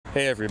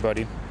Hey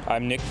everybody,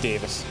 I'm Nick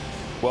Davis.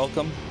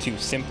 Welcome to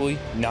Simply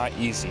Not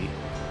Easy,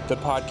 the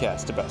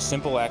podcast about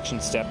simple action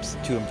steps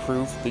to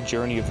improve the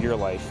journey of your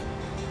life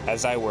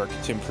as I work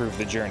to improve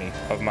the journey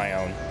of my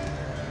own.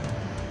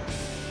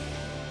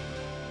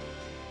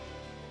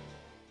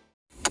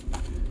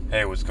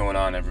 Hey, what's going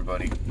on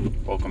everybody?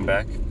 Welcome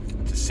back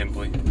to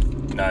Simply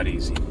Not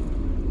Easy.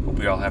 Hope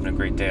you're all having a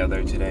great day out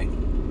there today.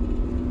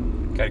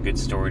 Got a good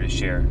story to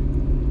share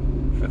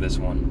for this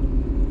one.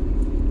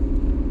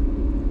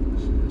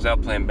 I was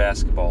out playing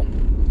basketball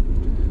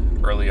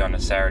early on a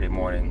Saturday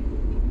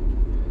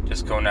morning.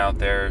 Just going out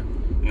there,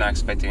 not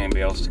expecting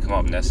anybody else to come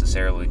up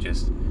necessarily,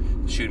 just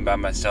shooting by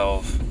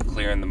myself,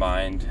 clearing the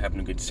mind, having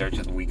a good start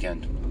to the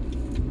weekend.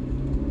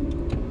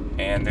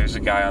 And there's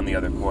a guy on the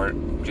other court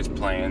just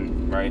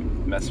playing, right?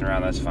 Messing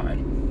around, that's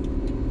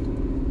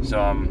fine. So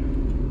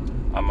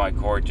I'm on my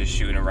court just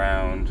shooting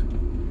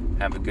around,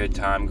 having a good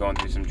time, going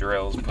through some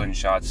drills, putting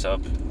shots up,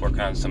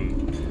 working on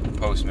some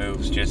post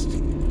moves, just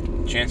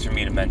a chance for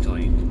me to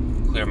mentally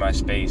clear my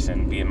space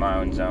and be in my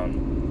own zone.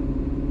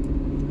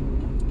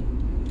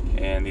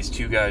 And these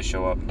two guys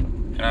show up,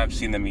 and I've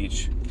seen them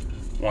each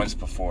once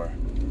before.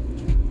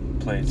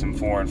 Played some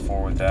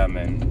 4-on-4 with them,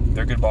 and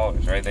they're good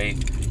ballers, right? They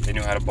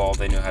knew how to ball,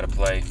 they knew how to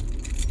play.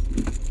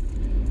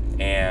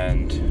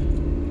 And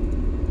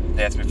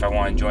they asked me if I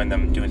want to join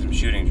them doing some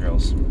shooting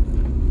drills.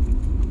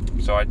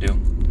 So I do.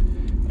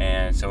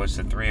 And so it's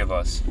the three of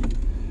us.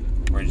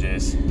 We're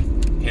just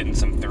hitting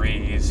some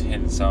threes,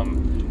 hitting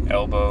some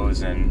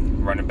elbows,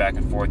 and running back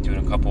and forth, doing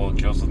a couple of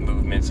drills with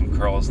movement, some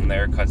curls in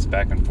there, cuts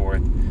back and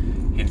forth,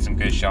 hitting some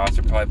good shots.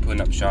 We're probably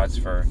putting up shots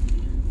for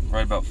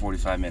right about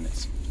 45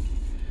 minutes.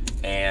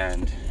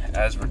 And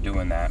as we're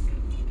doing that,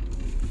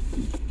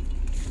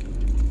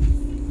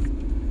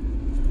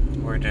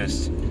 we're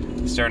just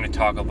starting to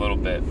talk a little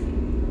bit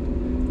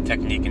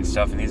technique and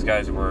stuff, and these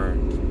guys were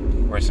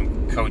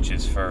some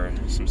coaches for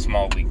some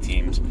small league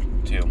teams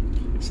too,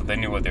 so they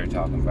knew what they were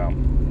talking about.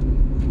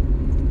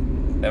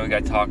 Then we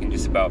got talking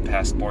just about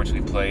past sports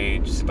we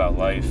played, just about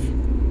life.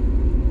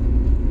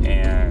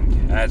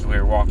 And as we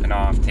were walking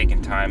off,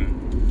 taking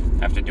time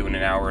after doing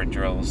an hour of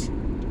drills,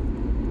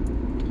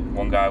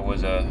 one guy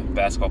was a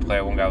basketball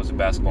player, one guy was a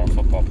basketball and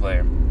football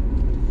player.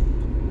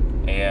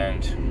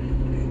 And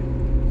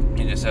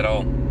he just said,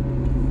 "Oh,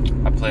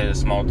 I played at a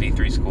small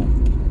D3 school."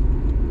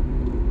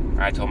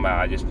 I told him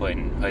I just played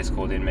in high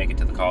school, didn't make it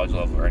to the college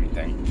level or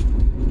anything.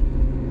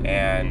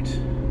 And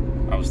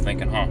I was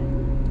thinking,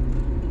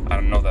 I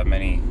don't know that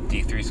many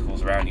D3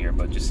 schools around here,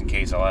 but just in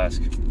case, I'll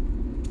ask,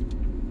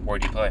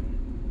 "Where'd you play?"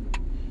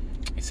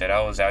 He said,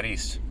 "I was out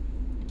east."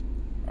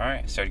 All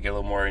right, started to get a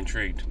little more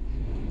intrigued.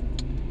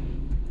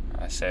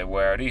 I said,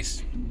 "Where out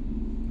east?"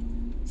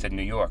 He said,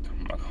 "New York."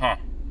 I'm like,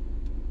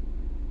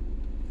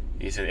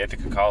 He said,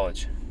 "Ithaca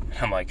College."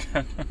 I'm like,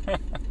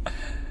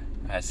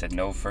 I said,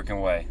 "No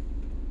freaking way."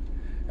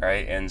 All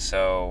right, and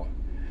so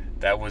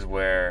that was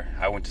where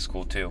I went to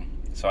school too.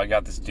 So I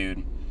got this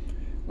dude.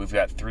 We've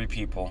got 3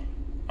 people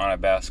on a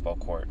basketball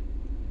court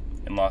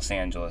in Los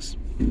Angeles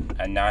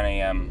at 9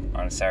 a.m.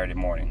 on a Saturday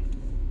morning.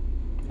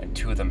 And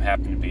 2 of them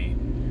happen to be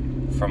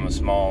from a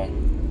small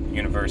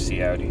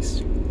university out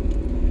east.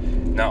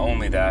 Not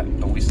only that,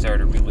 but we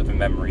started reliving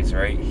memories,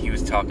 right? He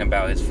was talking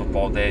about his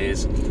football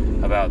days,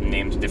 about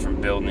names of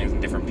different buildings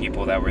and different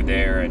people that were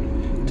there,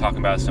 and talking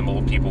about some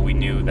old people we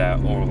knew that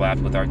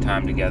overlapped with our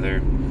time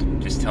together,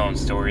 just telling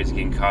stories,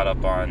 getting caught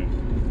up on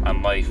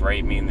life,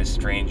 right? Me and this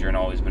stranger and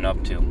all he's been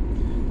up to.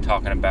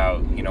 Talking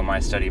about, my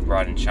study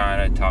abroad in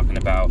China, talking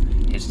about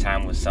his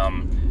time with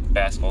some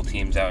basketball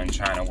teams out in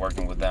China,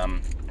 working with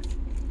them.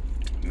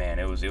 Man,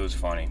 it was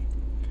funny.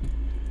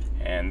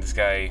 And this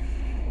guy,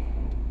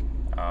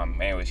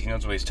 anyways, he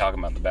knows what he's talking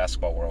about in the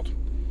basketball world.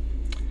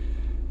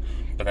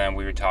 But then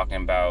we were talking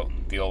about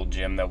the old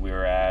gym that we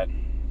were at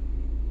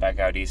back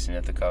out east in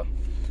Ithaca.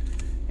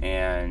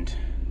 And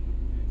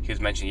he was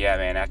mentioning, yeah,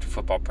 man, after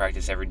football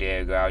practice every day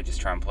I go out,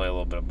 just try and play a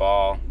little bit of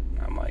ball.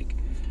 I'm like,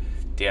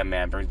 damn,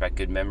 man, brings back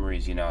good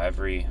memories,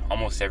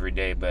 almost every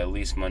day, but at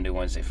least Monday,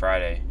 Wednesday,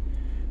 Friday,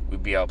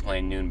 we'd be out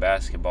playing noon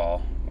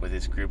basketball with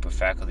this group of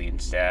faculty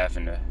and staff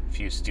and a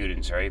few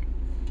students, right?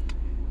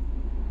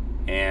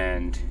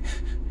 And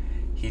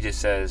he just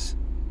says,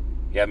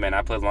 "Yeah, man,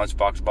 I played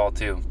lunchbox ball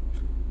too."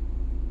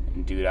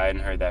 And dude, I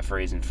hadn't heard that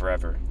phrase in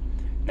forever.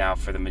 Now,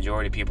 for the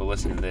majority of people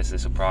listening to this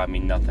will probably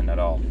mean nothing at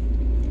all.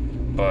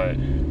 But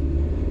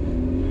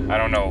I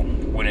don't know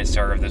when it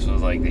started, if this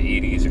was like the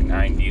 80s or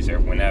 90s or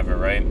whenever,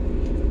 right?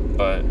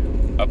 But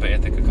up at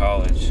Ithaca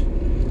College,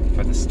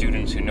 for the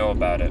students who know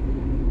about it,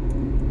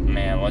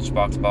 man,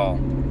 lunchbox ball,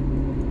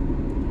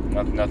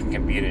 nothing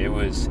can beat it. It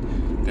was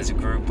this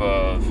group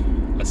of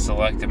a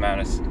select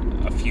amount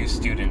of a few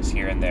students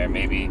here and there,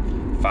 maybe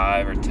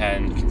 5 or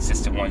 10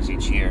 consistent ones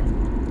each year,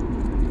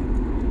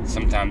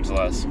 sometimes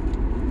less.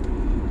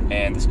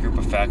 And this group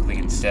of faculty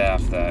and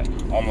staff that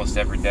almost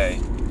every day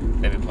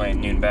they'd be playing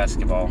noon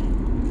basketball,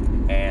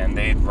 and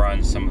they'd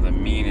run some of the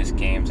meanest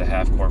games at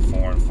half-court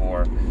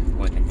 4-on-4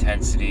 with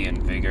intensity and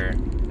vigor.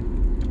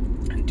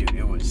 And dude,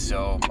 it was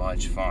so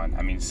much fun.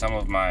 I mean, some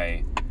of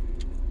my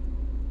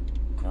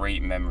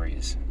great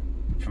memories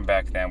from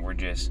back then were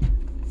just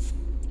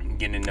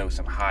getting to know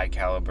some high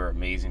caliber,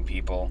 amazing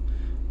people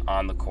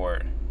on the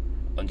court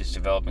and just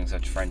developing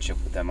such friendship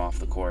with them off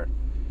the court.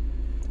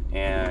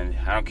 And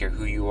I don't care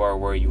who you are,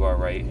 where you are,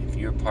 right? If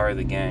you're part of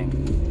the gang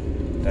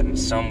that in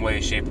some way,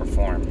 shape, or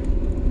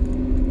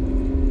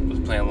form was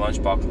playing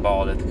lunchbox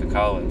ball at Ithaca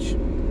College,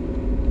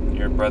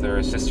 you're a brother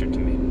or sister to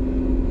me.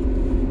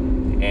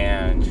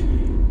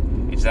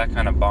 And it's that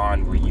kind of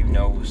bond where you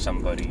know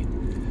somebody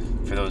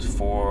for those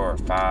 4 or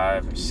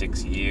 5 or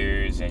 6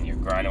 years, and you're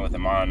grinding with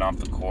them on and off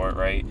the court,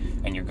 right?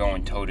 And you're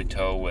going toe to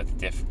toe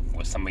with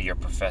some of your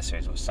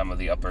professors, with some of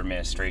the upper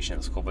administration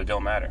of the school, but it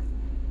don't matter,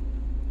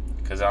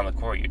 because on the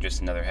court you're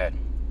just another head,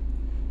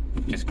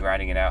 just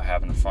grinding it out,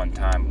 having a fun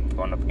time,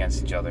 going up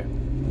against each other.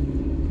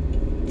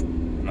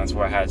 And that's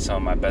where I had some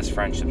of my best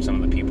friendships,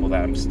 some of the people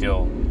that I'm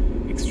still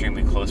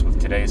extremely close with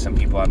today, some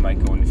people I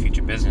might go into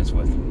future business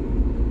with,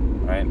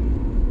 right?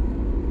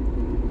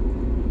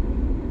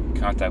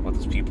 Contact with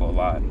those people a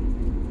lot,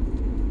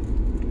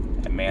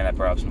 and man, that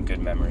brought up some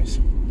good memories.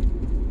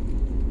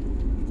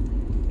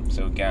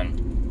 So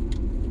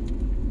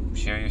again,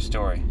 share your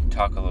story,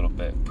 talk a little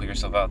bit, put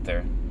yourself out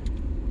there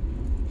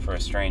for a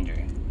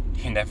stranger.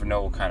 You never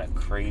know what kind of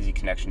crazy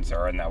connections there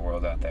are in that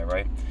world out there,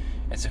 right?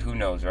 And so who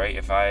knows, right?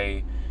 If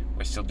I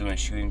were still doing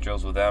shooting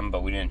drills with them,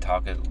 but we didn't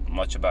talk as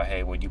much about,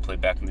 hey, what you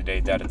played back in the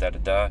day,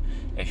 da-da-da-da-da,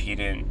 if he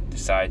didn't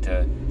decide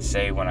to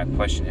say when I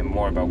questioned him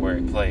more about where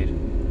he played,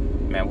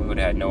 man, we would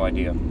have had no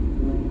idea.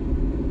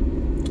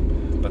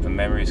 But the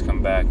memories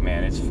come back,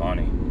 man. It's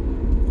funny.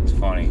 It's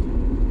funny.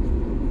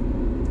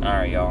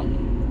 Alright, y'all.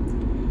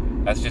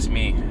 That's just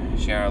me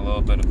sharing a little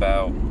bit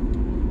about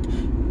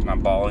my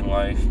balling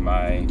life,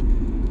 my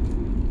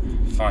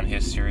fun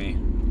history,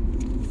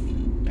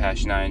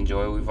 passion I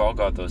enjoy. We've all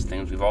got those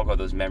things. We've all got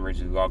those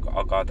memories. We've all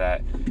got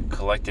that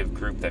collective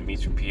group that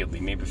meets repeatedly.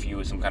 Maybe if you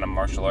with some kind of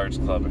martial arts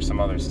club or some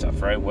other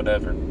stuff, right?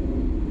 Whatever.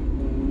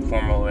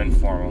 Formal or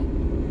informal.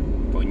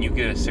 But when you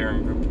get a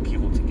certain group of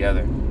people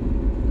together,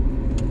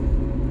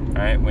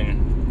 alright,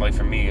 when, like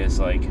for me, it's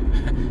like,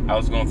 I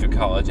was going through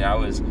college and I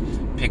was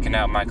picking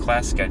out my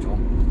class schedule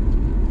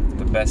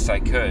the best I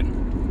could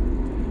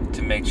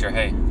to make sure,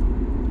 hey,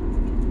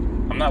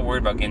 I'm not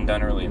worried about getting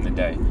done early in the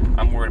day.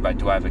 I'm worried about,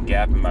 do I have a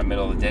gap in my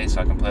middle of the day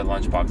so I can play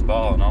lunchbox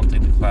ball, and I'll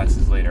take the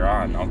classes later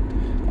on.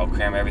 I'll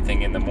cram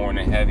everything in the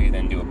morning heavy,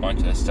 then do a bunch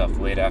of the stuff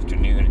late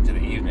afternoon into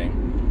the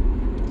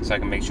evening so I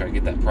can make sure I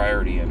get that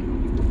priority in.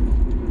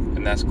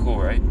 And that's cool,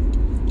 right?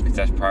 Because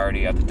that's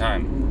priority at the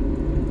time.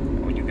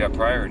 And when you've got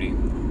priority,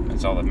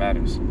 that's all that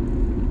matters.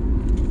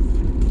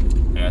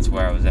 And that's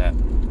where I was at.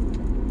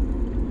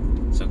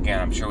 So again,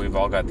 I'm sure we've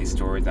all got these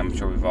stories. I'm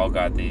sure we've all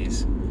got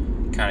these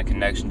kind of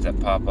connections that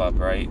pop up,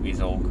 right?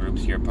 These old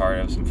groups you're part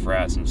of, some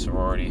frat, some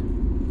sorority.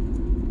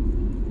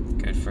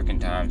 Good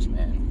freaking times,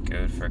 man.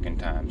 Good freaking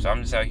times. So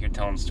I'm just out here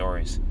telling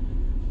stories.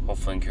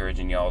 Hopefully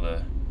encouraging y'all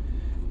to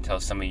tell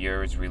some of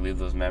yours, relive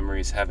those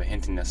memories, have a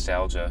hint of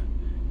nostalgia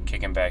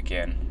kicking back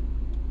in.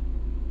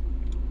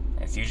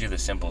 And it's usually the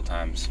simple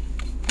times.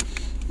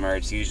 Right?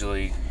 It's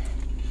usually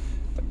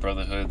the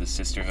brotherhood, the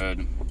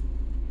sisterhood,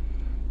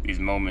 these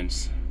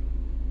moments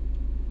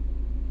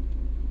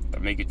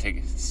that make you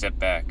take a step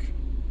back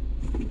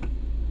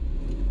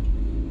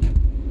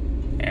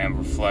and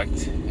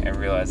reflect and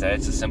realize that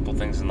it's the simple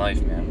things in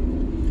life,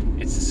 man.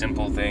 It's the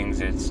simple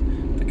things, it's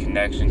the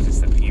connections, it's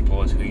the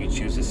people, it's who you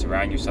choose to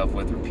surround yourself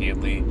with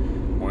repeatedly.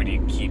 Where do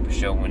you keep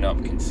showing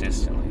up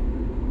consistently?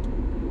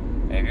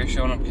 And if you're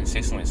showing up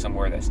consistently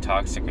somewhere that's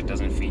toxic or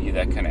doesn't feed you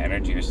that kind of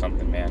energy or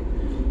something, man,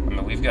 I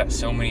mean, we've got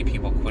so many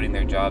people quitting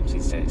their jobs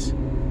these days.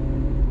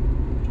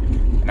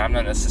 And I'm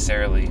not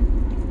necessarily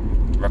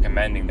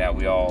recommending that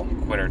we all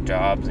quit our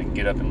jobs and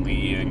get up and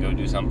leave and go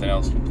do something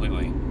else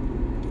completely.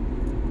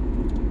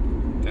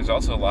 There's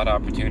also a lot of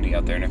opportunity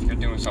out there, and if you're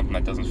doing something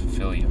that doesn't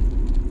fulfill you,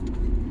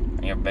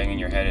 and you're banging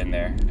your head in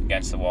there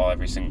against the wall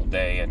every single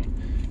day, and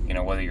you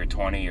know, whether you're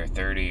 20 or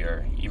 30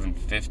 or even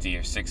 50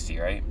 or 60,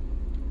 right?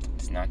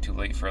 It's not too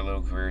late for a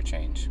little career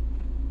change.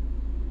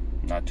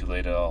 Not too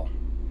late at all.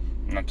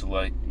 Not too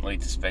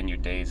late to spend your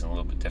days a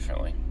little bit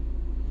differently.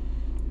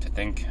 To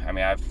think, I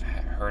mean, I've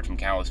heard from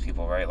countless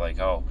people, right? Like,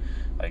 oh,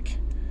 like,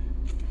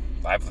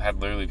 I've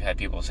literally had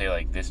people say,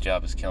 like, this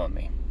job is killing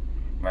me,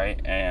 right?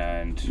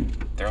 And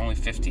they're only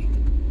 50,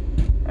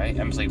 right?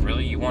 I'm just like,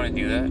 really? You want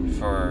to do that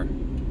for...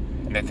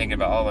 And they're thinking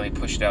about, oh, let me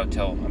push it out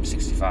till I'm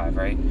 65,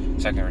 right?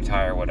 So I can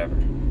retire, whatever.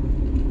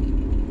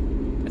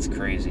 That's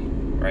crazy,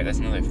 right? That's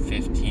another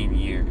 15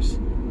 years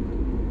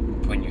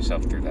putting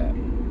yourself through that.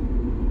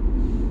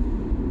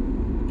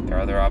 There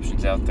are other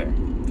options out there.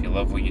 If you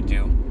love what you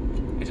do,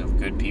 it's with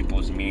good people,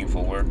 it's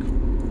meaningful work.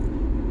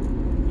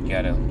 You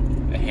got a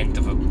hint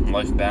of a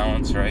life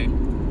balance, right?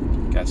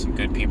 Got some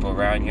good people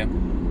around you.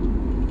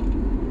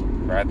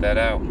 Ride that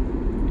out.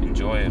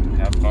 Enjoy it.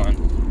 Have fun.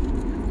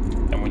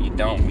 And when you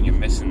don't, when you're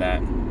missing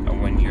that,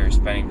 and when you're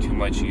spending too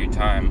much of your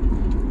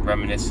time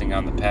reminiscing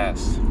on the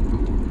past,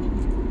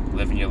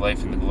 living your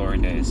life in the glory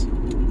days,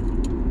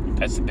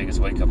 that's the biggest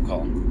wake-up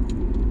call.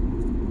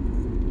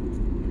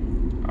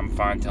 I'm I'm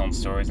fine telling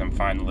stories. I'm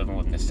fine living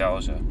with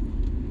nostalgia.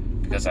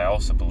 Because I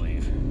also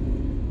believe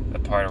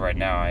that part of right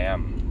now I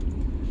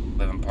am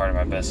living part of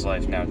my best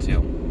life now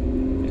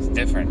too. It's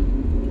different.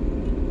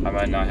 I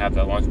might not have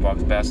that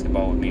lunchbox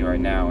basketball with me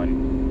right now,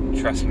 and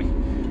trust me,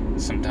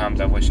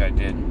 sometimes I wish I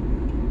did.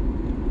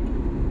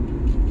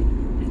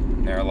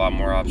 There are a lot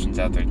more options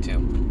out there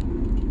too.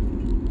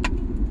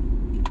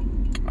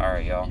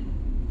 Alright, y'all.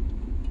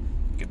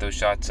 Get those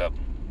shots up.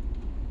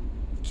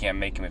 Can't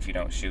make them if you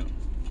don't shoot.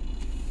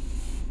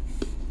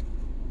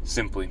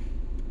 Simply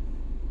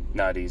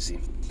not easy.